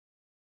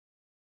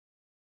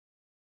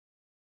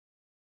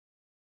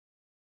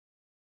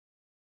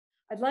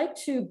I'd like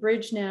to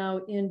bridge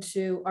now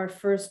into our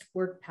first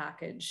work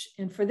package.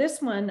 And for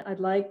this one, I'd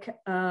like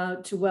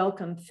to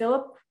welcome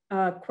Philip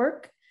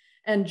Quirke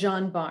and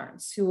John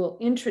Barnes, who will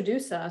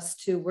introduce us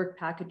to work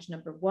package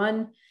number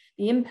 1,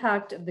 the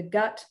impact of the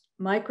gut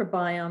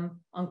microbiome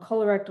on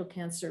colorectal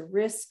cancer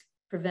risk,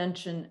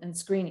 prevention, and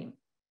screening.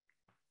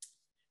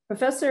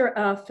 Professor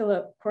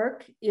Philip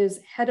Quirke is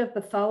head of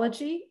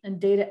pathology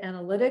and data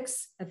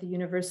analytics at the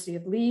University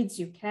of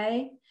Leeds,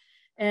 UK,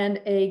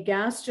 and a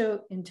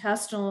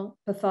gastrointestinal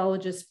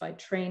pathologist by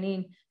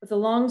training with a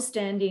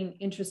long-standing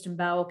interest in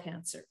bowel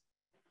cancer.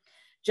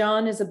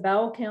 John is a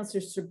bowel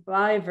cancer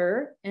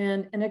survivor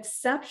and an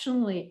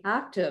exceptionally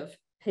active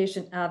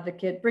patient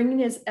advocate, bringing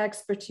his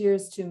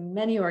expertise to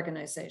many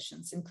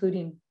organizations,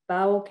 including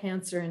Bowel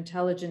Cancer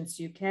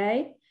Intelligence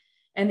UK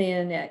and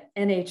the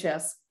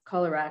NHS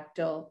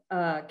Colorectal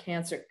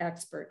Cancer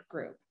Expert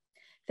Group.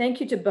 Thank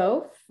you to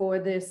both for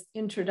this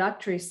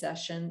introductory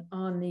session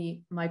on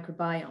the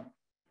microbiome.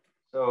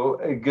 So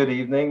good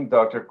evening,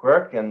 Dr.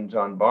 Quirke and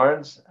John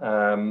Barnes.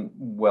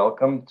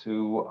 Welcome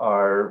to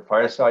our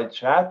fireside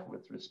chat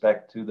with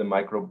respect to the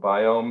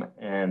microbiome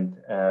and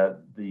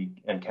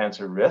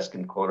cancer risk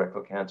and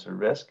colorectal cancer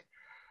risk.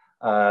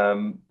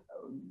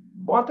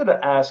 Wanted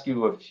to ask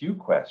you a few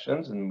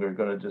questions, and we're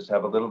going to just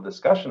have a little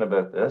discussion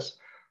about this.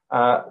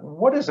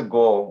 What is the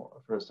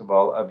goal, first of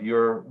all, of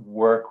your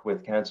work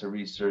with Cancer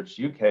Research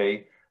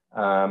UK,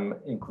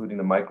 including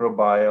the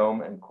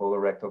microbiome and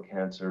colorectal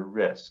cancer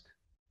risk?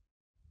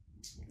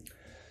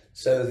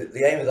 So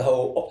the aim of the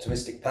whole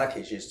OPTIMISTICC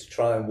package is to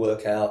try and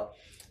work out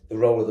the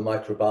role of the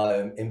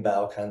microbiome in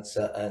bowel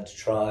cancer and to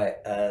try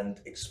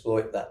and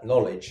exploit that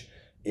knowledge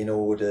in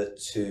order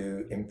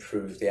to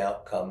improve the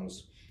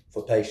outcomes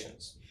for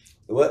patients.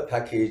 The work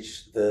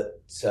package that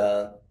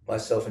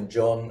myself and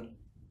John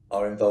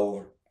are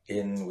involved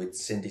in with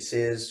Cindy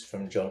Sears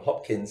from Johns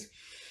Hopkins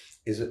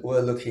is that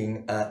we're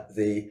looking at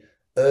the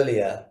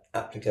earlier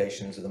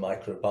applications of the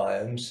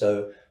microbiome.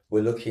 So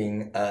we're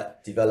looking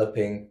at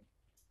developing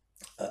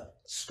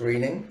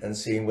screening and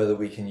seeing whether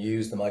we can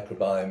use the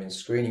microbiome in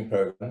screening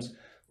programs.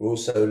 We're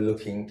also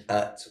looking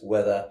at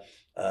whether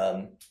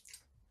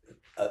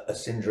a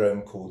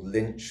syndrome called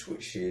Lynch,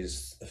 which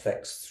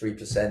affects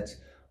 3%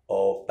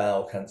 of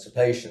bowel cancer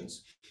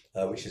patients,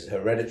 which is a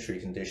hereditary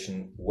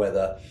condition,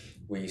 whether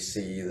we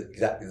see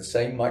exactly the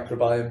same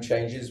microbiome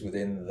changes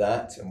within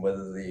that and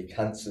whether the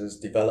cancers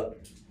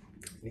develop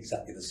in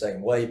exactly the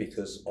same way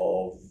because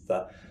of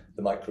the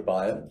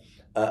microbiome.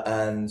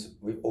 And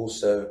we're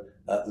also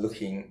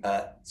looking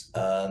at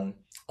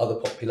other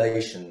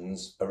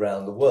populations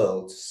around the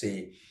world to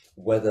see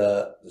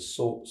whether the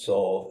sorts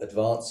of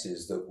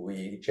advances that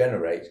we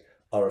generate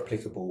are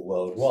applicable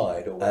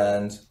worldwide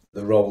and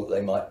the role that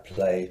they might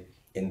play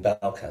in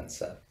bowel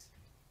cancer.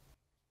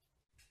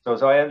 So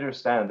as I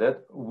understand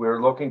it,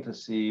 we're looking to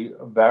see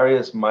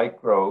various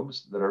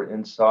microbes that are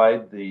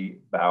inside the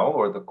bowel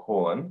or the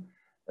colon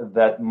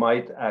that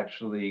might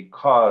actually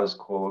cause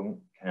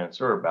colon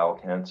cancer or bowel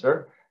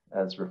cancer,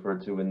 as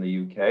referred to in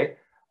the UK.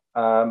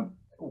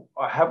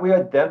 Have we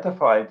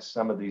identified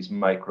some of these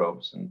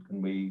microbes, and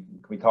can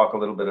we talk a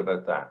little bit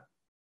about that?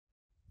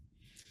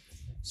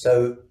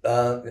 So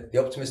the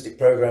OPTIMISTICC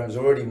program has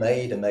already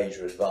made a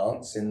major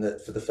advance in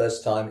that for the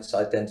first time it's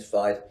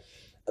identified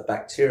a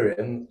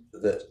bacterium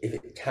that, if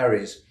it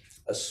carries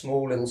a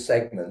small little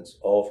segment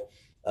of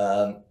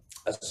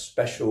a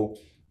special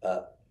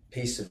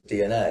piece of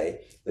DNA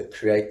that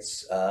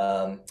creates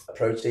a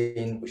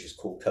protein which is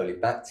called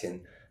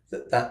colibactin,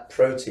 that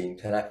protein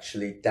can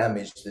actually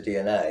damage the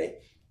DNA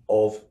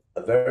of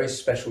a very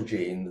special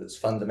gene that's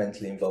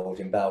fundamentally involved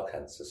in bowel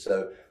cancer.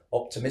 So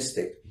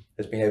OPTIMISTICC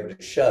has been able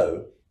to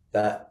show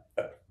that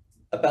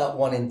about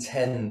 1 in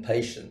 10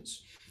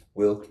 patients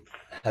will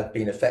have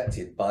been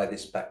affected by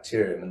this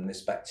bacterium, and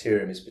this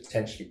bacterium is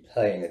potentially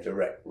playing a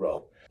direct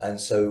role. And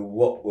so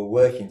what we're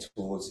working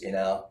towards in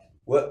our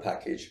work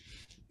package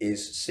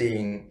is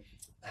seeing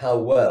how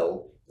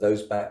well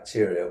those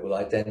bacteria will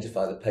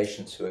identify the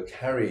patients who are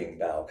carrying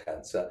bowel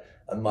cancer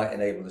and might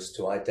enable us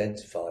to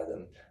identify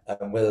them,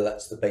 and whether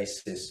that's the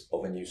basis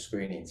of a new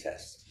screening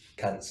test.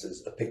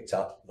 Cancers are picked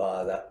up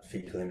via that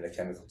fecal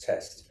immunochemical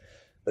test.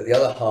 But the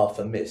other half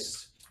are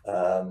missed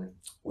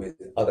with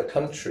other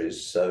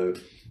countries, so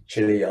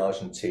Chile,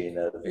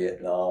 Argentina,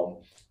 Vietnam,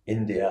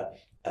 India,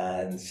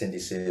 and Cindy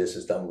Sears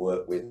has done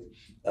work with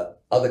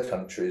other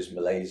countries,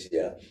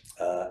 Malaysia,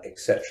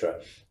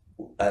 etc.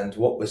 And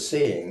what we're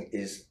seeing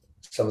is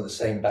some of the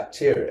same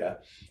bacteria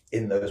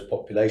in those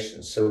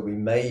populations. So we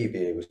may be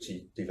able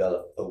to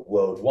develop a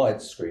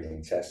worldwide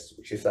screening test,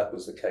 which, if that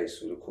was the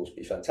case, would of course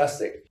be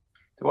fantastic.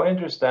 Do I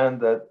understand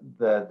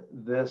that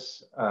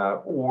this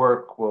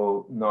work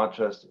will not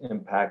just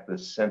impact the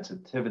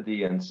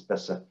sensitivity and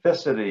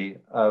specificity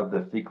of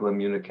the fecal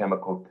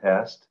immunochemical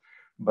test,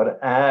 but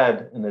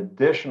add an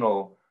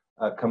additional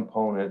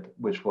component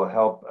which will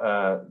help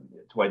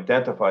to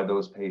identify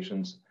those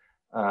patients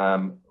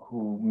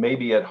who may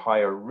be at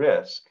higher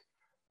risk,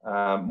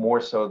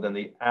 more so than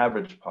the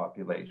average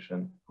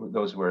population,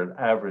 those who are at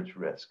average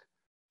risk?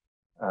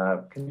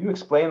 Can you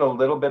explain a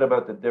little bit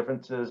about the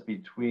differences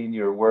between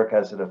your work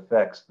as it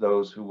affects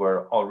those who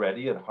are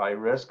already at high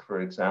risk,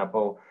 for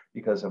example,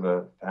 because of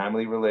a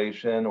family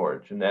relation or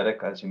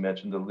genetic, as you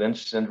mentioned, the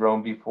Lynch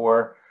syndrome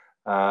before,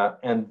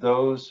 and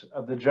those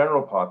of the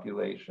general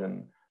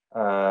population,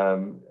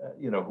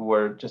 who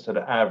are just at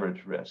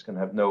average risk and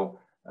have no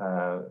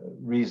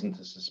reason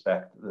to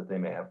suspect that they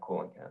may have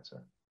colon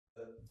cancer?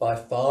 By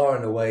far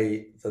and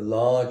away, the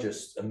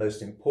largest and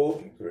most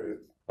important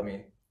group,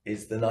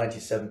 is the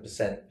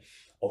 97%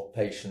 of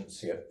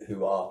patients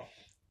who are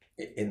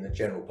in the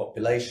general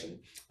population,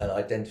 and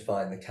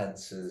identifying the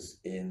cancers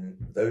in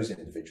those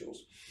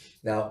individuals.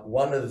 Now,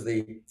 one of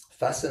the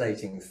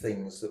fascinating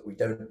things that we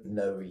don't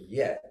know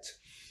yet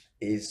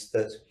is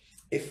that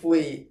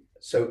we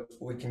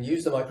can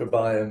use the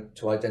microbiome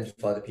to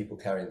identify the people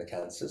carrying the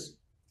cancers.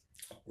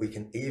 We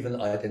can even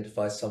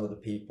identify some of the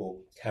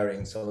people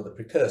carrying some of the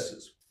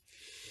precursors.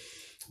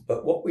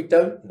 But what we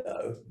don't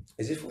know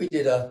is, if we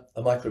did a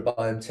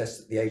microbiome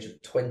test at the age of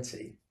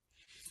 20,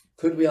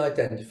 could we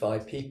identify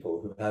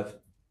people who have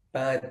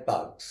bad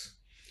bugs?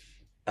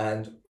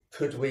 And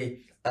could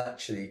we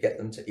actually get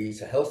them to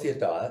eat a healthier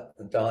diet?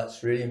 And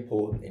diet's really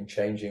important in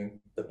changing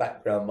the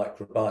background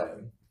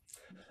microbiome.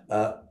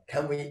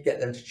 Can we get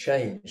them to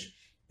change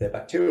their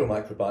bacterial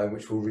microbiome,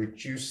 which will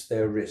reduce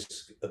their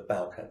risk of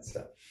bowel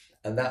cancer?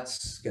 And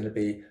that's going to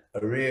be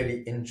a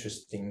really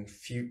interesting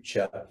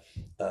future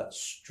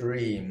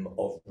stream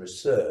of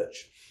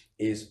research,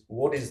 is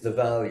what is the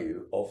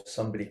value of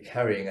somebody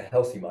carrying a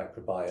healthy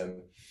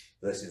microbiome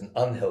versus an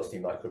unhealthy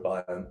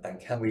microbiome, and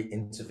can we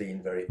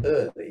intervene very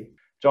early?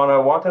 John, I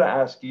wanted to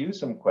ask you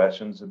some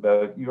questions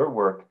about your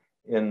work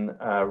in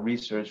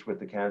research with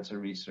the Cancer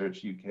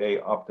Research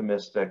UK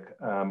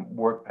OPTIMISTICC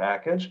work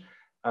package.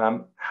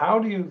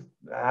 How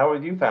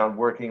have you found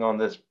working on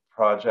this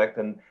project,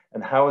 and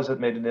how has it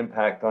made an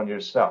impact on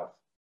yourself?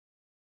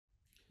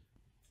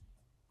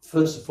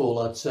 First of all,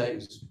 I'd say it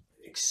was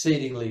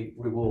exceedingly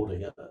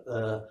rewarding.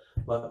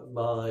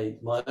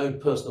 My own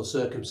personal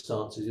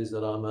circumstances is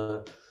that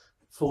I'm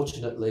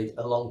fortunately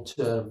a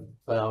long-term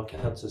bowel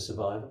cancer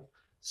survivor.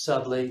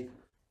 Sadly,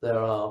 there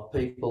are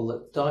people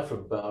that die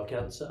from bowel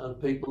cancer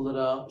and people that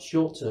are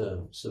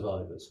short-term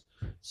survivors.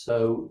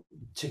 So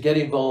to get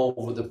involved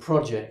with a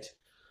project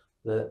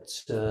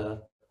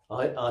that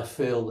I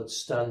feel that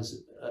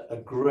stands a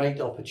great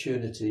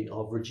opportunity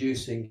of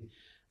reducing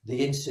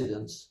the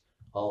incidence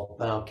of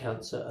bowel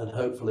cancer, and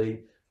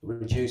hopefully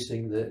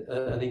reducing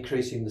and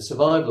increasing the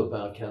survival of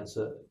bowel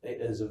cancer,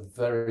 it is a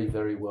very,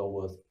 very well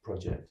worth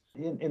project.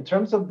 In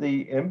terms of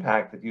the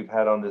impact that you've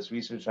had on this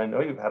research, I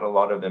know you've had a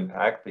lot of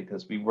impact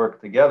because we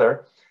work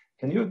together.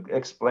 Can you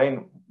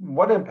explain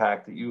what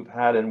impact that you've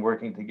had in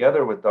working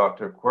together with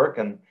Dr. Quirke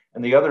and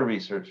the other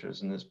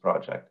researchers in this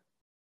project?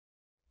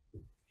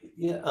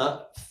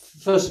 Yeah,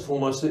 first and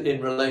foremost,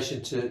 in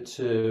relation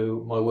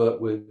to my work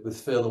with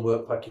Phil and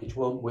Work Package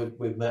 1,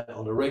 we've met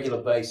on a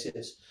regular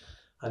basis,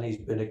 and he's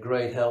been a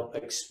great help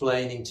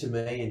explaining to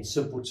me in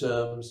simple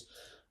terms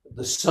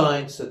the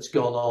science that's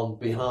gone on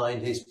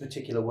behind his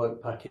particular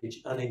work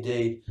package, and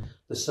indeed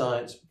the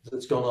science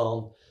that's gone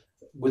on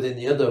within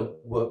the other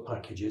work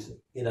packages.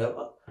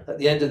 At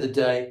the end of the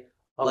day,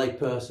 I'm a lay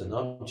person.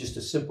 I'm just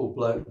a simple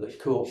bloke that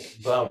caught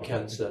bowel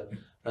cancer.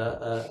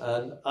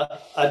 And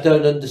I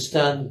don't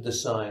understand the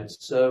science.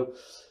 So,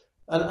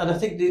 and I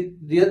think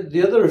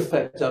the other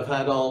effect I've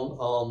had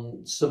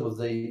on some of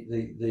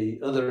the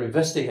other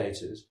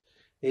investigators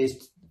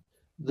is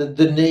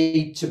the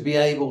need to be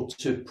able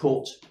to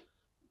put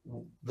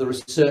the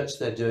research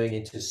they're doing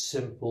into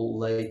simple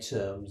lay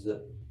terms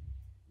that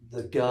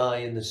the guy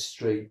in the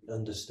street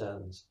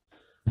understands.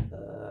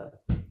 That's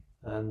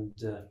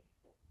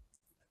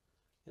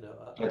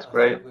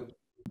great.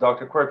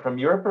 Dr. Quirke, from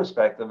your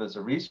perspective as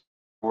a researcher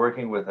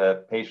working with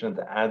a patient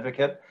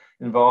advocate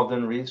involved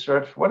in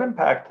research, what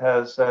impact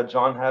has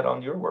John had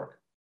on your work?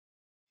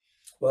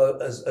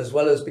 Well, as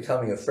well as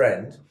becoming a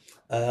friend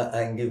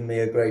and giving me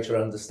a greater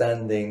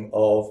understanding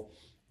of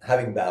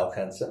having bowel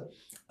cancer,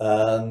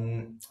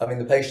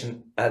 the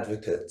patient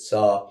advocates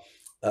are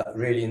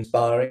really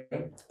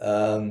inspiring,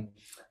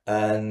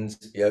 and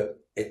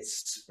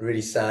it's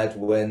really sad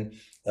when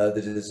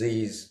the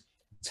disease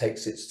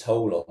takes its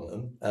toll on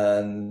them,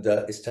 and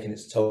it's taking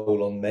its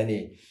toll on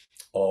many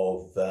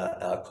of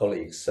our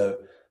colleagues. So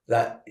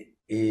that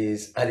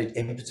is added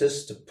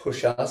impetus to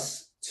push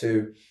us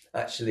to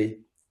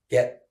actually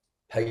get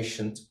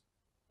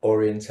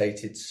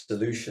patient-orientated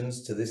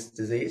solutions to this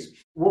disease.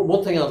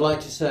 One thing I'd like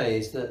to say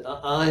is that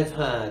I've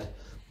had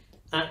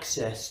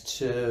access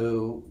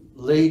to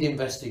lead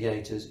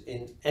investigators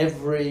in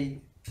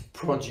every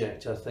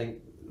project, I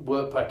think,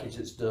 work package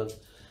that's done,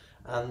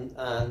 and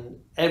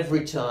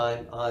every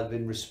time I've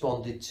been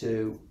responded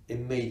to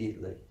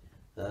immediately.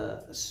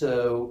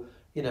 So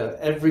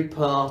every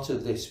part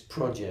of this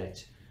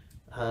project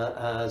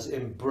has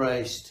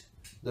embraced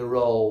the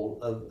role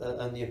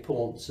and the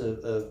importance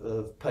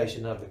of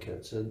patient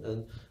advocates,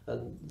 and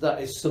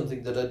that is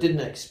something that I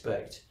didn't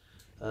expect,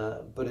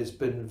 but it's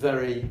been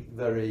very,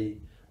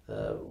 very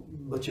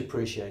much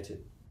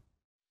appreciated.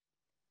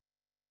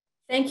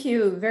 Thank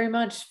you very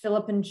much,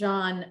 Philip and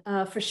John,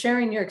 for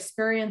sharing your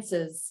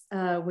experiences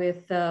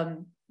with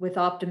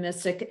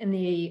OPTIMISTICC and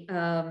the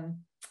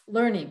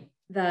learning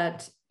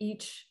that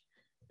each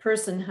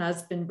person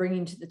has been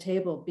bringing to the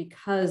table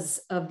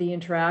because of the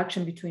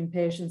interaction between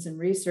patients and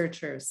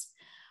researchers.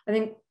 I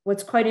think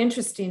what's quite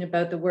interesting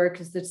about the work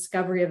is the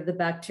discovery of the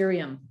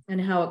bacterium and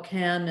how it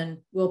can and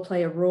will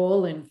play a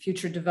role in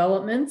future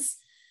developments.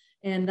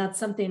 And that's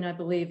something I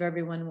believe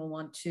everyone will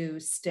want to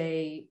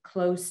stay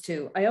close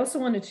to. I also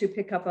wanted to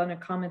pick up on a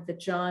comment that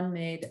John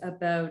made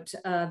about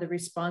the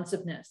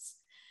responsiveness.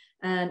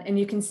 And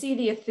you can see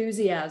the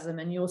enthusiasm,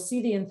 and you'll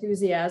see the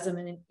enthusiasm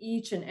in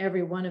each and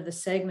every one of the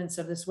segments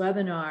of this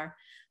webinar,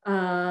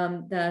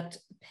 that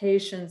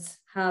patients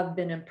have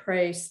been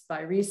embraced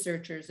by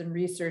researchers, and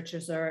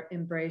researchers are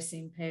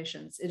embracing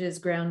patients. It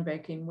is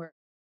groundbreaking work.